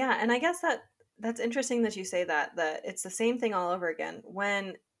 Yeah, and I guess that's interesting that you say that it's the same thing all over again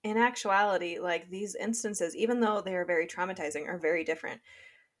when in actuality like these instances even though they are very traumatizing are very different.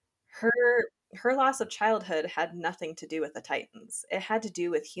 Her her loss of childhood had nothing to do with the Titans. It had to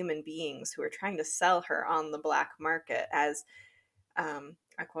do with human beings who were trying to sell her on the black market as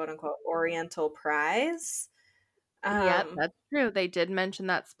a quote unquote oriental prize. Yep, Um that's true. They did mention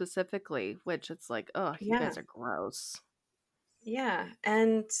that specifically, which it's like, oh, you yeah. guys are gross. Yeah,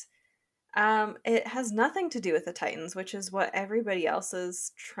 and it has nothing to do with the Titans, which is what everybody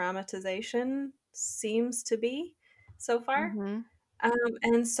else's traumatization seems to be so far. Mhm.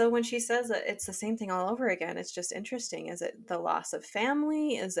 And so when she says that it's the same thing all over again, it's just interesting. Is it the loss of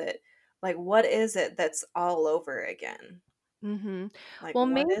family? Is it like what is it that's all over again? Mhm. Like Well,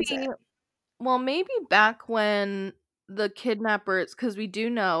 what is maybe it? well, maybe back when the kidnappers, cuz we do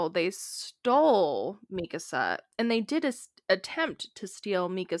know they stole Mikasa and they did attempt to steal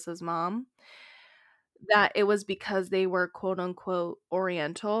Mikasa's mom, that it was because they were quote unquote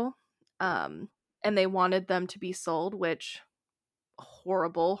oriental, um and they wanted them to be sold, which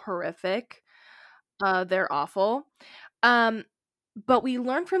horrible, horrific. They're awful. Um, but we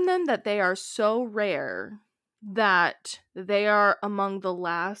learn from them that they are so rare that they are among the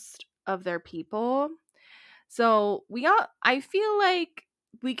last of their people. So I feel like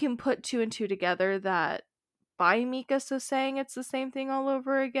we can put two and two together that by Mikasa saying it's the same thing all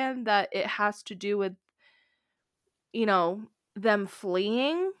over again, that it has to do with, them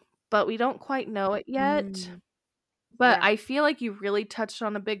fleeing, but we don't quite know it yet. Mm, But yeah. I feel like you really touched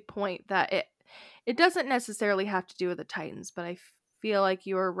on a big point that it doesn't necessarily have to do with the Titans, but I feel like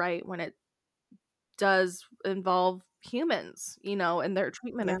you are right when it does involve humans, and their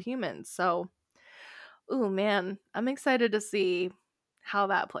treatment Yeah. of humans. So, ooh man, I'm excited to see how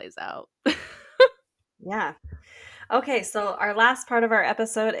that plays out. Yeah. Okay, so our last part of our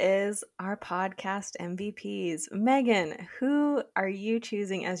episode is our podcast MVPs. Megan, who are you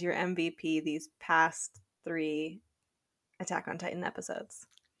choosing as your MVP these past 3 Attack on Titan episodes?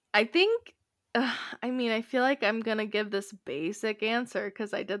 I think I feel like I'm going to give this basic answer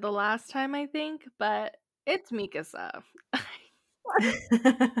cuz I did the last time I think, but it's Mikasa.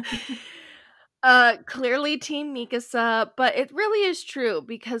 Clearly Team Mikasa, but it really is true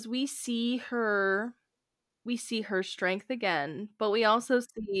because we see her strength again, but we also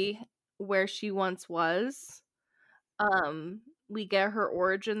see where she once was. We get her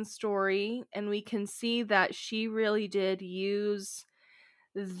origin story, and we can see that she really did use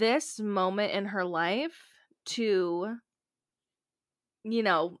this moment in her life to, you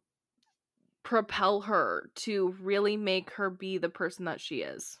know, propel her to really make her be the person that she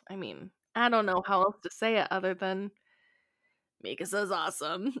is. I mean, I don't know how else to say it other than Mikasa's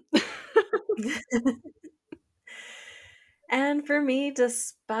awesome. And for me,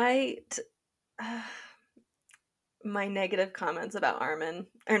 despite uh, my negative comments about Armin,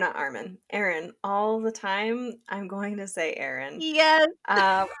 or not Armin, Aaron, all the time, I'm going to say Aaron. Yes.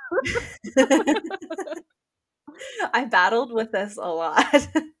 Um, I battled with this a lot.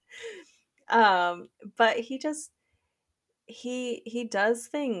 But he does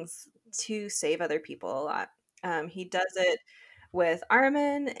things to save other people a lot. He does it with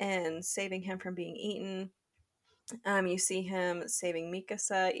Armin and saving him from being eaten. You see him saving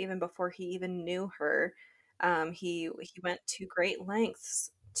Mikasa even before he even knew her. He went to great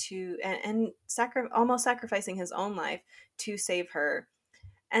lengths to almost sacrificing his own life to save her.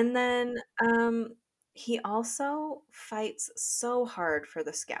 And then he also fights so hard for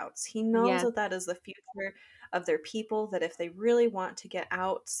the scouts. He knows Yes. that that is the future of their people, that if they really want to get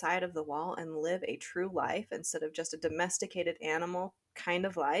outside of the wall and live a true life instead of just a domesticated animal kind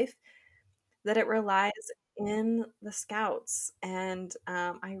of life, that it relies in the scouts. And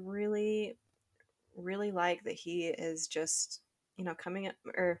I really, really like that he is just, coming up,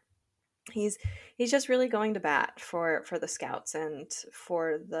 or he's just really going to bat for the scouts and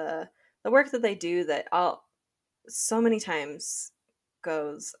for the work that they do that all so many times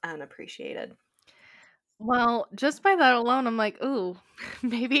goes unappreciated. Well, just by that alone, I'm like, "Ooh,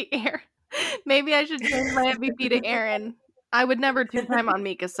 maybe Aaron maybe I should change my MVP to Aaron." I would never two-time on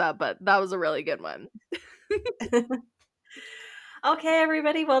Mikasa, but that was a really good one. Okay,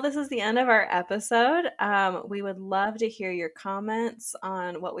 everybody. Well, this is the end of our episode. We would love to hear your comments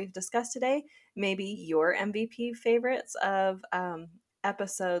on what we've discussed today. Maybe your MVP favorites of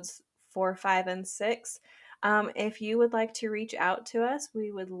episodes 4, 5, and 6. If you would like to reach out to us,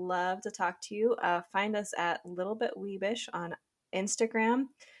 we would love to talk to you. Find us at Little Bit Weebish on Instagram,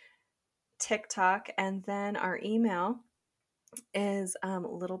 TikTok, and then our email is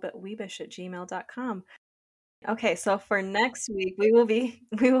littlebitweebish@gmail.com. Okay, so for next week, we will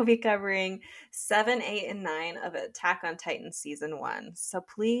be covering 7, 8, and 9 of Attack on Titan season 1. So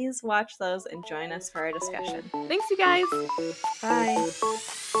please watch those and join us for our discussion. Thanks, you guys. Bye.